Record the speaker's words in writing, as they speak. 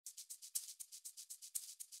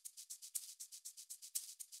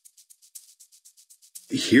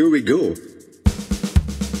Here we go.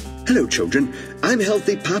 Hello children, I'm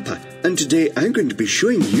Healthy Papa, and today I'm going to be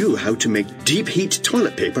showing you how to make deep heat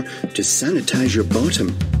toilet paper to sanitize your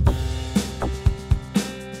bottom.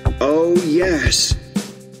 Oh yes!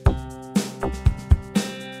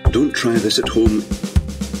 Don't try this at home.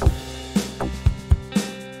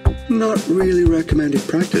 Not really recommended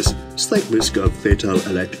practice, slight risk of fatal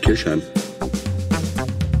electrocution.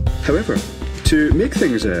 However, to make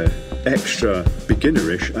things extra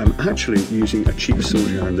beginnerish, I'm actually using a cheap soap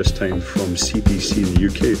yarn this time from CPC in the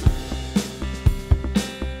UK.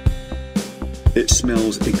 It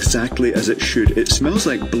smells exactly as it should. It smells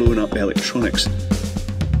like blown up electronics.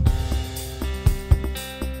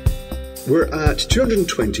 We're at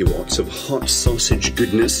 220 watts of hot sausage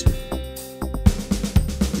goodness.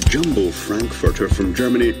 Jumbo Frankfurter from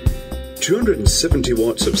Germany. 270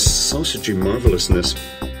 watts of sausagey marvellousness.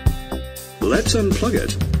 Let's unplug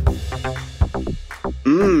it.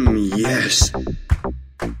 Yes.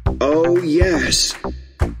 Oh, yes.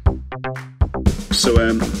 So,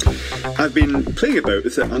 I've been playing about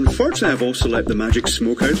with it. Unfortunately, I've also let the magic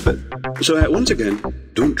smoke out of it. So, once again,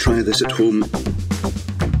 don't try this at home.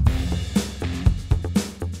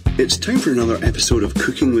 It's time for another episode of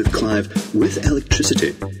Cooking with Clive with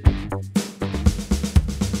electricity.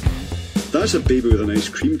 That's a baby with an ice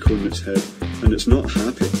cream cone in its head, and it's not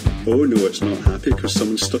happy. Oh no, it's not happy because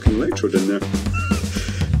someone's stuck an electrode in there.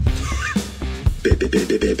 Baby,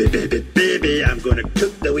 baby, baby, baby, baby, I'm gonna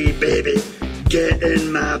cook the wee baby. Get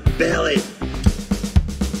in my belly.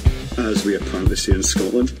 As we apparently say in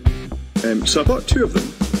Scotland. So I bought two of them,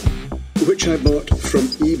 which I bought from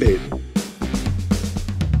eBay.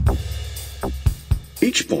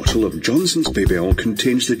 Each bottle of Johnson's baby oil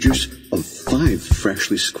contains the juice of 5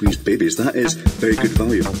 freshly squeezed babies. That is very good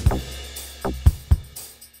value.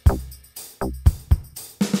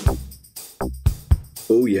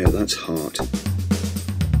 Oh yeah, that's hot.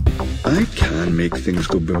 I can make things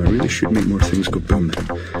go boom. I really should make more things go boom.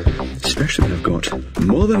 Especially when I've got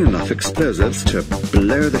more than enough explosives to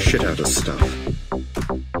blare the shit out of stuff.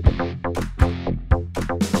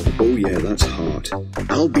 Oh yeah, that's hot.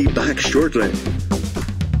 I'll be back shortly.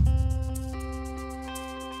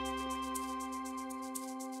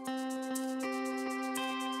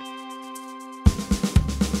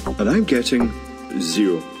 And I'm getting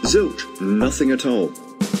 0. Zilch. Nothing at all.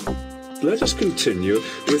 Let us continue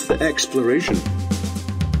with the exploration.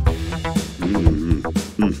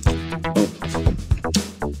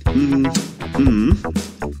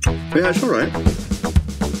 Yeah, it's alright.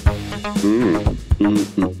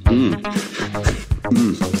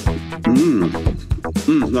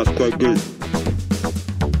 That's quite good.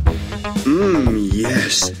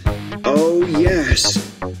 Yes. Oh, yes.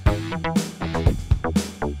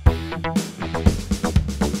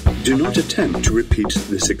 Do not attempt to repeat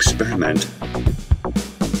this experiment.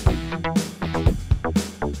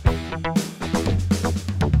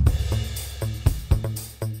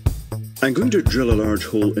 I'm going to drill a large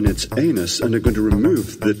hole in its anus and I'm going to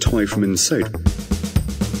remove the toy from inside.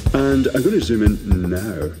 And I'm going to zoom in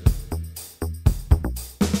now.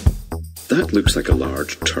 That looks like a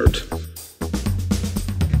large turd.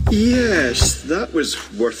 Yes, that was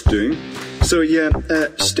worth doing. So yeah,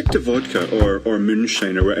 stick to vodka or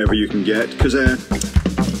moonshine or whatever you can get, because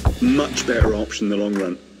much better option in the long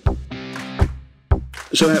run.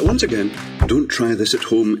 So once again, don't try this at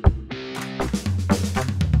home.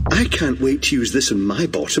 I can't wait to use this on my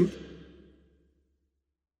bottom.